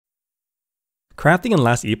Crafting in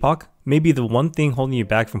Last Epoch may be the one thing holding you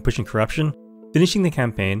back from pushing corruption, finishing the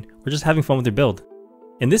campaign, or just having fun with your build.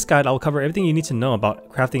 In this guide, I will cover everything you need to know about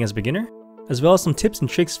crafting as a beginner, as well as some tips and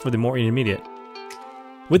tricks for the more intermediate.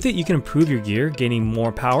 With it, you can improve your gear, gaining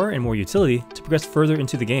more power and more utility to progress further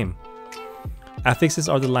into the game.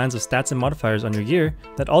 Affixes are the lines of stats and modifiers on your gear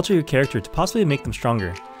that alter your character to possibly make them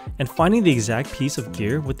stronger, and finding the exact piece of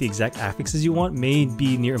gear with the exact affixes you want may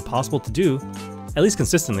be near impossible to do, at least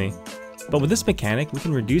consistently. But with this mechanic, we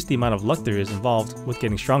can reduce the amount of luck there is involved with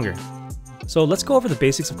getting stronger. So let's go over the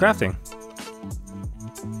basics of crafting.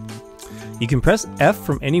 You can press F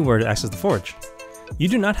from anywhere to access the forge. You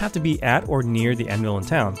do not have to be at or near the anvil in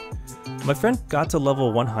town. My friend got to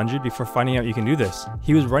level 100 before finding out you can do this.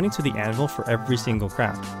 He was running to the anvil for every single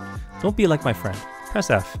craft. Don't be like my friend.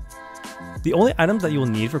 Press F. The only items that you will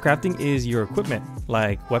need for crafting is your equipment,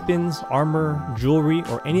 like weapons, armor, jewelry,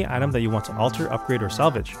 or any item that you want to alter, upgrade, or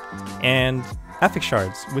salvage. And affix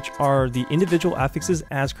shards, which are the individual affixes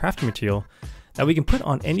as crafting material that we can put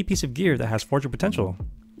on any piece of gear that has forger potential.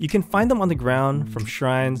 You can find them on the ground, from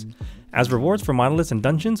shrines, as rewards for monoliths and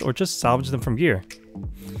dungeons, or just salvage them from gear.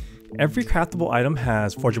 Every craftable item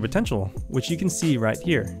has forger potential, which you can see right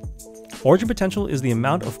here. Forger potential is the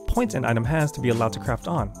amount of points an item has to be allowed to craft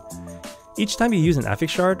on. Each time you use an affix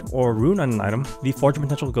shard or rune on an item, the forger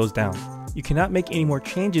potential goes down. You cannot make any more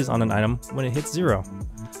changes on an item when it hits 0.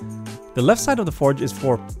 The left side of the forge is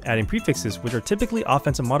for adding prefixes, which are typically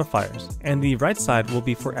offensive modifiers, and the right side will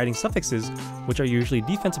be for adding suffixes, which are usually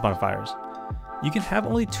defensive modifiers. You can have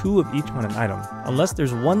only 2 of each on an item, unless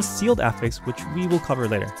there's one sealed affix, which we will cover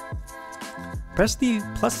later. Press the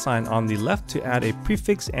plus sign on the left to add a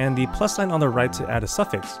prefix and the plus sign on the right to add a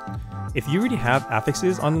suffix. If you already have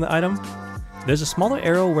affixes on the item, there's a smaller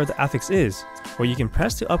arrow where the affix is, where you can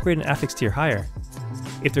press to upgrade an affix tier higher.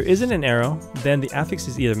 If there isn't an arrow, then the affix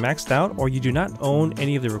is either maxed out or you do not own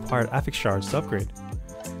any of the required affix shards to upgrade.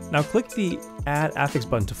 Now click the Add Affix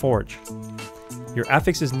button to forge. Your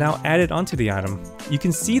affix is now added onto the item. You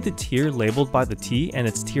can see the tier labeled by the T and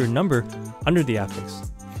its tier number under the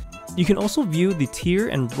affix. You can also view the tier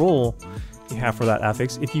and role you have for that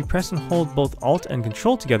affix if you press and hold both Alt and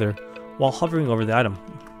Control together while hovering over the item.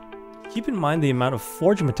 Keep in mind the amount of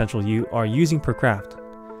forging potential you are using per craft.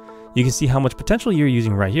 You can see how much potential you're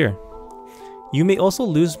using right here. You may also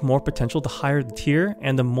lose more potential the higher the tier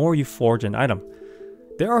and the more you forge an item.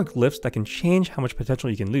 There are glyphs that can change how much potential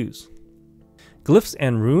you can lose. Glyphs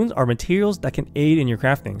and runes are materials that can aid in your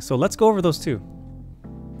crafting, so let's go over those too.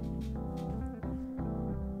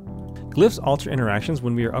 Glyphs alter interactions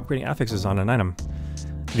when we are upgrading affixes on an item.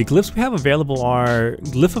 The glyphs we have available are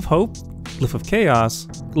Glyph of Hope, Glyph of Chaos,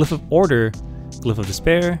 Glyph of Order, Glyph of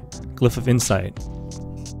Despair, Glyph of Insight.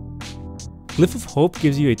 Glyph of Hope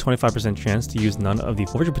gives you a 25% chance to use none of the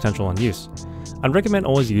forger potential on use. I'd recommend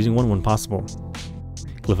always using one when possible.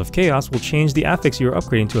 Glyph of Chaos will change the affix you are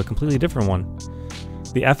upgrading to a completely different one.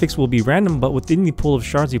 The affix will be random but within the pool of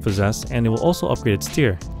shards you possess, and it will also upgrade its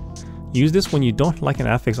tier. Use this when you don't like an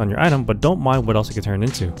affix on your item but don't mind what else it can turn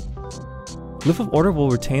into. Glyph of Order will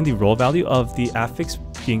retain the roll value of the affix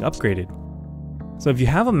being upgraded. So if you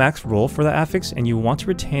have a max roll for that affix and you want to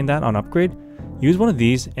retain that on upgrade, use one of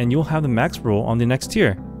these and you'll have the max roll on the next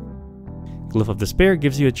tier. Glyph of Despair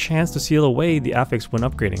gives you a chance to seal away the affix when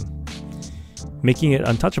upgrading, making it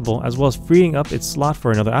untouchable as well as freeing up its slot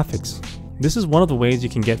for another affix. This is one of the ways you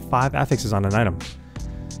can get 5 affixes on an item.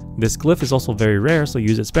 This glyph is also very rare, so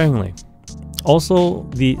use it sparingly. Also,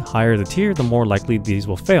 the higher the tier, the more likely these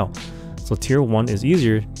will fail, so tier 1 is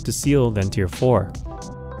easier to seal than tier 4.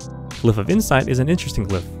 Glyph of Insight is an interesting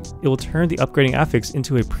glyph. It will turn the upgrading affix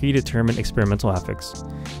into a predetermined experimental affix.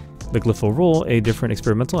 The glyph will roll a different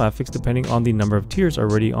experimental affix depending on the number of tiers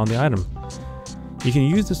already on the item. You can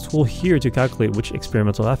use this tool here to calculate which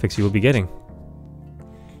experimental affix you will be getting.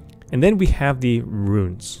 And then we have the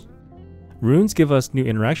runes. Runes give us new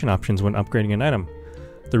interaction options when upgrading an item.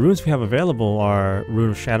 The runes we have available are Rune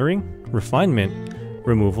of Shattering, Refinement,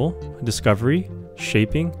 Removal, Discovery,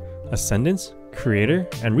 Shaping, Ascendance, Creator,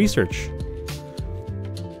 and Research.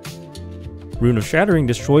 Rune of Shattering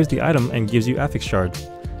destroys the item and gives you affix shards.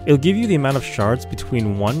 It'll give you the amount of shards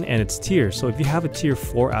between 1 and its tier, so if you have a tier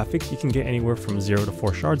 4 affix, you can get anywhere from 0 to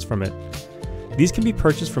 4 shards from it. These can be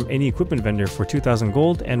purchased from any equipment vendor for 2,000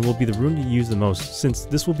 gold and will be the rune you use the most, since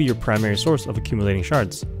this will be your primary source of accumulating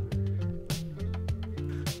shards.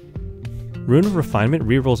 Rune of Refinement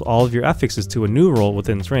rerolls all of your affixes to a new roll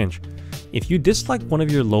within its range. If you dislike one of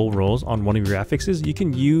your low rolls on one of your affixes, you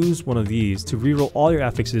can use one of these to reroll all your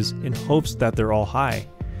affixes in hopes that they're all high.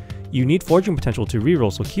 You need forging potential to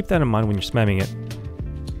reroll, so keep that in mind when you're spamming it.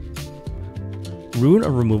 Rune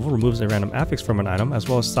of Removal removes a random affix from an item as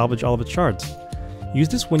well as salvage all of its shards. Use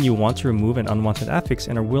this when you want to remove an unwanted affix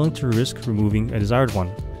and are willing to risk removing a desired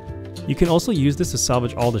one. You can also use this to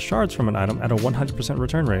salvage all the shards from an item at a 100%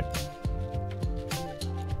 return rate.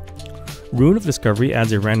 Rune of Discovery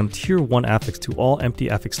adds a random tier 1 affix to all empty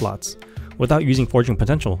affix slots, without using forging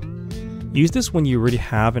potential. Use this when you already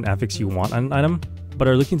have an affix you want on an item, but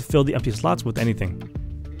are looking to fill the empty slots with anything.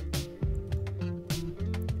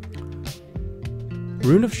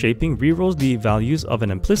 Rune of Shaping rerolls the values of an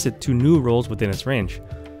implicit to new rolls within its range.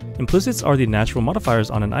 Implicits are the natural modifiers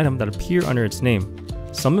on an item that appear under its name.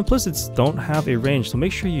 Some implicits don't have a range, so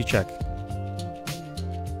make sure you check.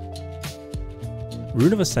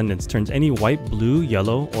 Rune of Ascendance turns any white, blue,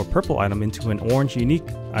 yellow, or purple item into an orange unique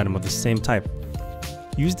item of the same type.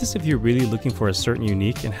 Use this if you're really looking for a certain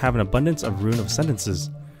unique and have an abundance of Rune of Ascendances,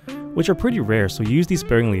 which are pretty rare, so use these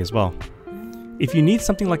sparingly as well. If you need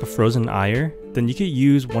something like a Frozen Ire, then you could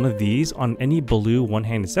use one of these on any blue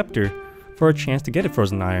one-handed scepter for a chance to get a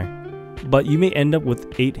Frozen Ire, but you may end up with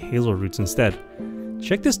 8 Hazel Roots instead.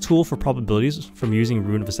 Check this tool for probabilities from using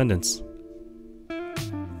Rune of Ascendance.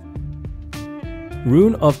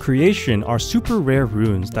 Rune of Creation are super rare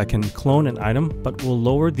runes that can clone an item but will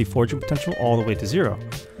lower the forging potential all the way to 0.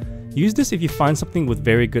 Use this if you find something with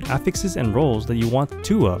very good affixes and rolls that you want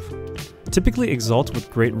 2 of. Typically exalts with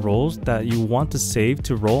great rolls that you want to save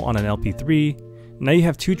to roll on an LP3, now you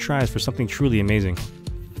have 2 tries for something truly amazing.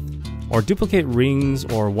 Or duplicate rings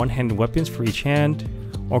or one-handed weapons for each hand,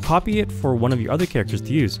 or copy it for one of your other characters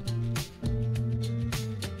to use.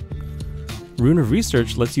 Rune of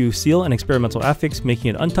Research lets you seal an experimental affix,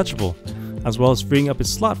 making it untouchable, as well as freeing up its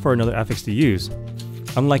slot for another affix to use.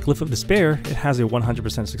 Unlike Glyph of Despair, it has a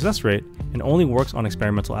 100% success rate and only works on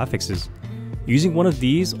experimental affixes. Using one of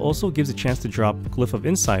these also gives a chance to drop Glyph of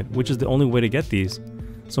Insight, which is the only way to get these,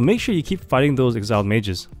 so make sure you keep fighting those exiled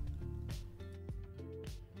mages.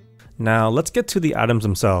 Now let's get to the items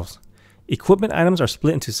themselves. Equipment items are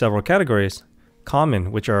split into several categories: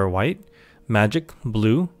 common, which are white, magic,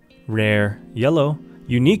 blue, rare, yellow,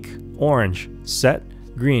 unique, orange, set,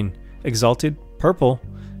 green, exalted, purple,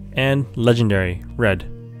 and legendary, red.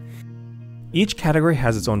 Each category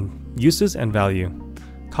has its own uses and value.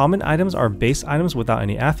 Common items are base items without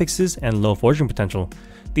any affixes and low forging potential.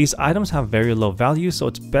 These items have very low value, so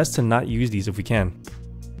it's best to not use these if we can.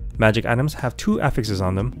 Magic items have 2 affixes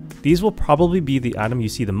on them. These will probably be the item you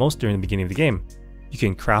see the most during the beginning of the game. You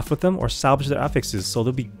can craft with them or salvage their affixes, so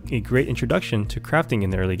they'll be a great introduction to crafting in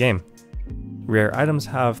the early game. Rare items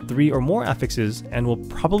have 3 or more affixes and will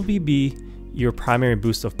probably be your primary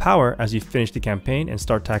boost of power as you finish the campaign and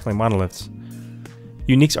start tackling monoliths.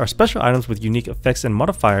 Uniques are special items with unique effects and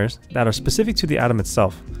modifiers that are specific to the item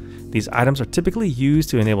itself. These items are typically used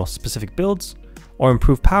to enable specific builds or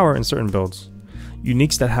improve power in certain builds.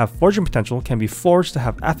 Uniques that have forging potential can be forged to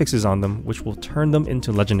have affixes on them, which will turn them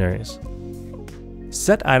into legendaries.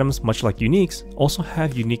 Set items, much like uniques, also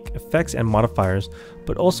have unique effects and modifiers,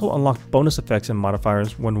 but also unlock bonus effects and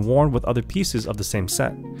modifiers when worn with other pieces of the same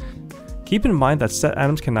set. Keep in mind that set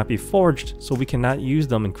items cannot be forged, so we cannot use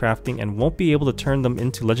them in crafting and won't be able to turn them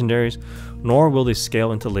into legendaries, nor will they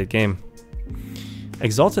scale into late game.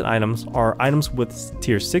 Exalted items are items with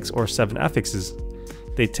tier 6 or 7 affixes.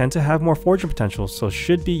 They tend to have more forging potential, so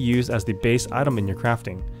should be used as the base item in your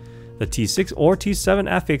crafting. The T6 or T7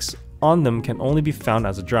 affix on them can only be found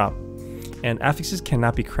as a drop, and affixes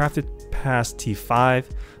cannot be crafted past T5,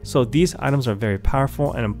 so these items are very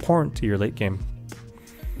powerful and important to your late game.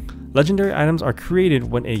 Legendary items are created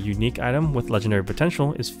when a unique item with legendary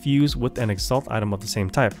potential is fused with an exalt item of the same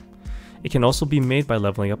type. It can also be made by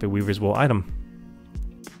leveling up a Weaver's Wool item.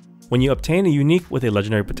 When you obtain a unique with a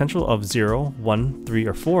legendary potential of 0, 1, 3,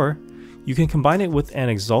 or 4, you can combine it with an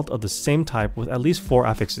exalt of the same type with at least 4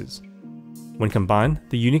 affixes. When combined,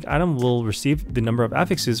 the unique item will receive the number of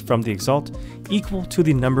affixes from the exalt equal to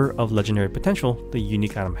the number of legendary potential the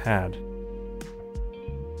unique item had.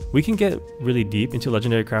 We can get really deep into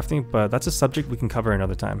legendary crafting, but that's a subject we can cover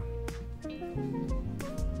another time.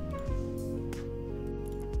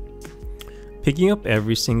 Picking up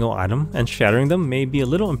every single item and shattering them may be a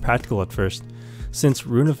little impractical at first, since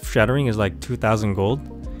Rune of Shattering is like 2,000 gold,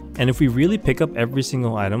 and if we really pick up every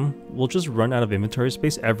single item, we'll just run out of inventory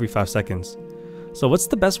space every 5 seconds. So what's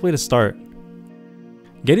the best way to start?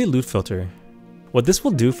 Get a loot filter. What this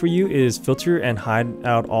will do for you is filter and hide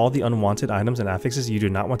out all the unwanted items and affixes you do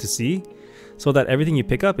not want to see, so that everything you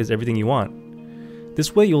pick up is everything you want.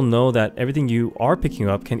 This way you'll know that everything you are picking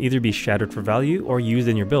up can either be shattered for value or used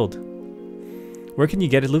in your build. Where can you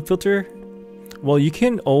get a loot filter? Well, you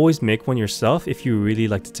can always make one yourself if you really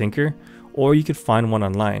like to tinker, or you could find one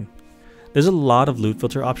online. There's a lot of loot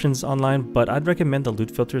filter options online, but I'd recommend the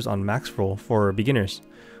loot filters on maxroll for beginners.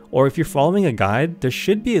 Or if you're following a guide, there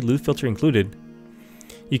should be a loot filter included.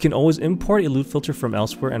 You can always import a loot filter from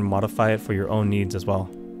elsewhere and modify it for your own needs as well.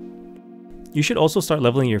 You should also start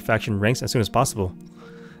leveling your faction ranks as soon as possible.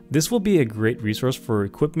 This will be a great resource for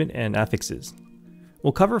equipment and affixes.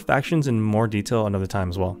 We'll cover factions in more detail another time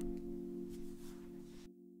as well.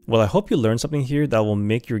 Well, I hope you learned something here that will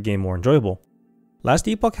make your game more enjoyable.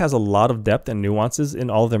 Lastepoch has a lot of depth and nuances in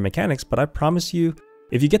all of their mechanics, but I promise you,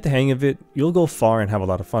 if you get the hang of it, you'll go far and have a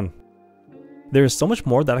lot of fun. There is so much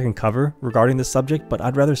more that I can cover regarding this subject, but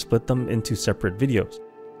I'd rather split them into separate videos.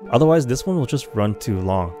 Otherwise, this one will just run too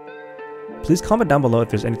long. Please comment down below if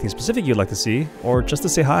there's anything specific you'd like to see, or just to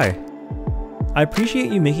say hi. I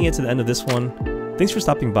appreciate you making it to the end of this one. Thanks for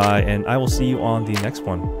stopping by, and I will see you on the next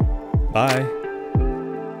one. Bye!